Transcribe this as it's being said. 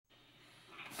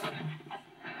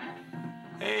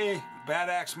Bad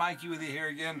Axe Mikey with you here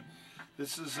again.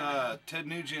 This is Ted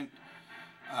Nugent,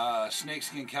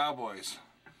 Snakeskin Cowboys,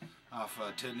 off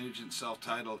Ted Nugent,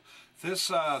 self-titled. This,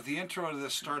 the intro to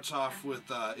this starts off with,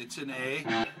 it's in A.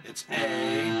 It's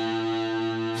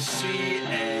A, C,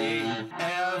 A,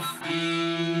 F,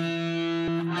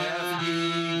 E, F,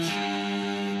 E, G,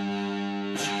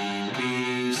 G,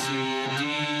 B, C, D,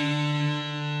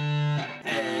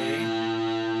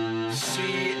 A,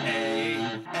 C,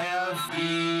 A, F,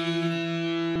 E,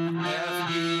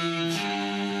 F, E, G,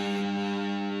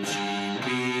 G, B,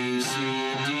 C,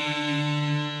 D.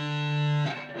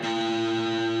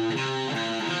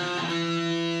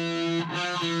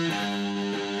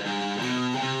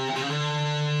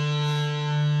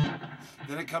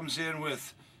 Then it comes in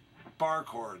with bar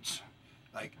chords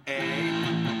like A,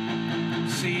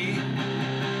 C,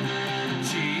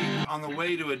 G. On the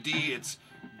way to a D, it's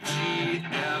G,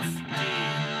 F, D.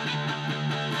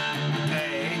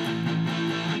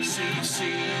 A, C, C,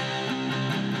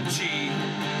 G,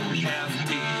 F,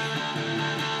 D.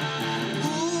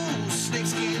 Ooh,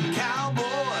 Snakeskin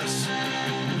Cowboys,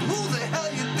 who the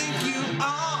hell you think you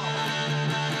are?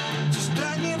 Just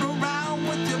hanging around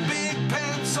with your big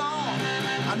pants on.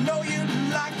 I know you'd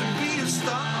like to be a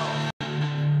star.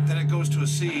 Then it goes to a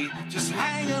C, Just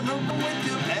hanging around with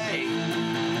your A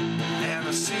and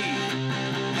a C,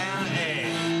 and an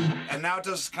A. And now it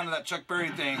does kind of that Chuck Berry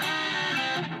thing.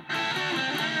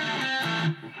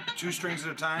 2 strings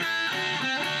at a time.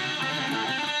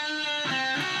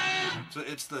 So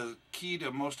it's the key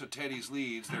to most of Teddy's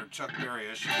leads. They're Chuck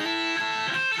Berry-ish.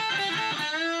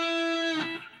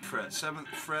 Fret, 7th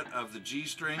fret of the G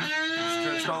string,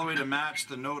 stretched all the way to match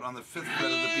the note on the 5th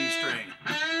fret of the B string.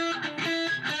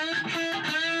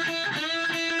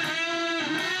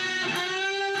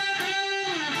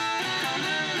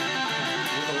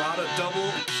 With a lot of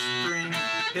double string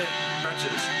hit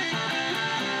stretches.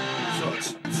 So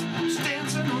it's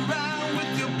dancing around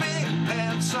with your big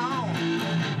pants on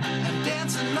and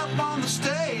dancing up on the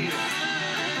stage.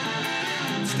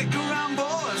 Stick around,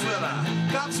 boys, well, I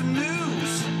got some news.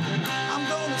 I'm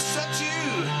gonna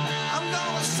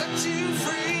set you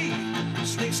free.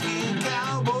 Snakeskin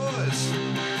Cowboys,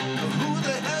 who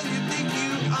the hell you think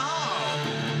you are?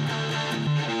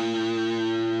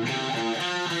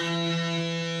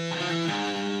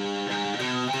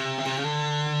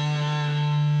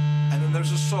 and then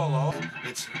there's a solo.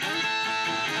 It's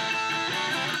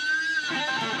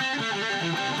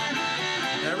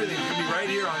everything can be right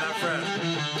here on that fret.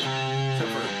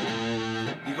 Except for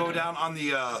you go down on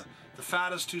the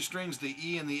fattest 2 strings, the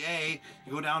E and the A.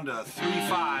 You go down to 3,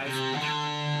 5,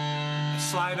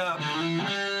 slide up,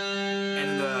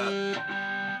 and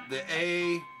the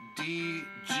A, D,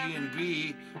 G, and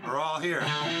B are all here.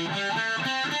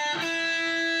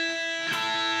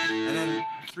 And then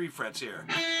 3 frets here.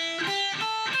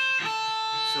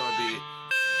 So it'd be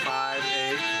 5,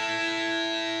 8,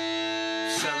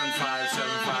 7, 5, 7,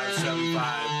 5, 7,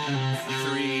 5,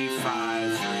 3,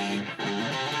 5, 3.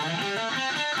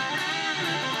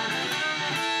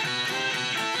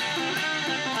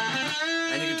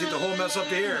 And you can take the whole mess up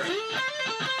to here.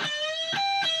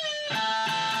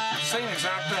 Same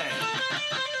exact thing.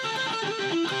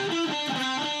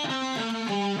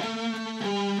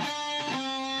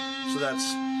 So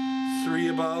that's 3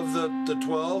 above the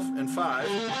 12 and 5.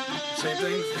 Same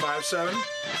thing, 5, 7,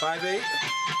 5, 8.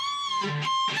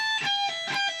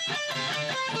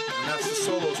 And that's the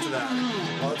solos to that.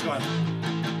 Well, it's going.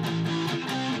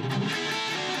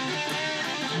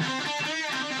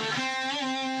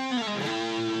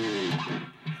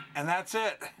 And that's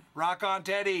it. Rock on,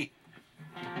 Teddy.